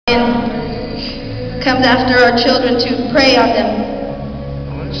comes after our children to pray on them.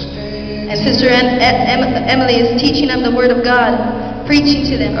 And Sister Emily is teaching them the Word of God, preaching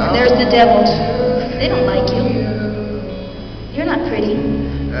to them. And there's the devil. They don't like you. You're not pretty.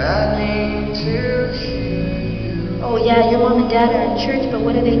 Oh yeah, your mom and dad are in church, but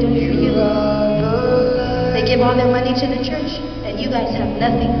what are they doing for you? They give all their money to the church, and you guys have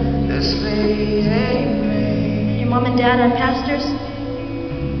nothing. Your mom and dad are pastors?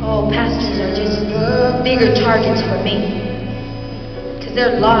 Oh, pastors are just bigger targets for me. Because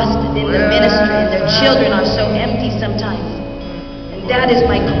they're lost in the ministry, and their children are so empty sometimes. And that is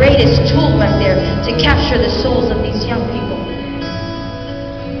my greatest tool right there, to capture the souls of these young people.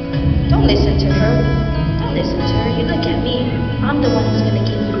 Don't listen to her. Don't listen to her. You look at me. I'm the one who's going to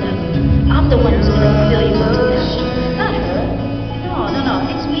give you love. I'm the one who's going to fill you with compassion. Not her. No.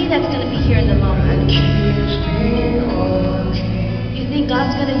 It's me that's going to be here in the long run. You think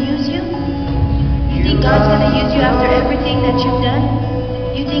God's going to use you? You think God's going to use you after everything that you've done?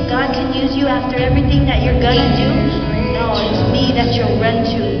 You think God can use you after everything that you're going to do? No, it's me that you'll run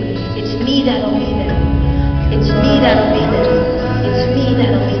to. It's me that'll be there. It's me that'll be there. It's me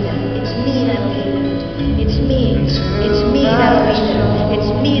that'll be there. It's me that'll be there. It's me. It's me that'll be there. It's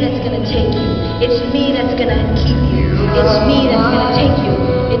me that's going to take you. It's me that's going to keep you. It's me that's going to take you.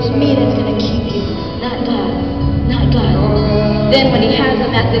 It's me that's going to keep you. Not God. Not God. Then when he has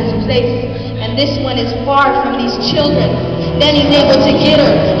them at this place, and this one is far from these children, then he's able to get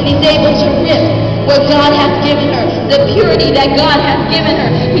her, and he's able to rip what God has given her, the purity that God has given her.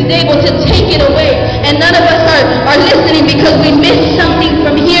 He's able to take it away, and none of us are listening because we missed something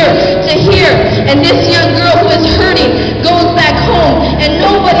from here to here. And this young girl who is hurting goes back home, and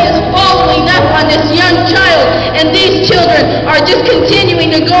nobody is following up on this young child, and these children are just continuing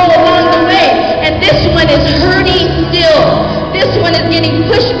to go along the way, and this one is hurting still. This one is getting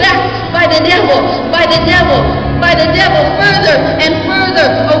pushed back by the devil, further and further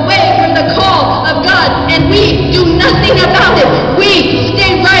away from the call of God, and we do nothing about it. We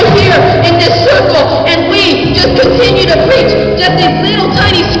stay right here in this circle, and we just continue to preach just as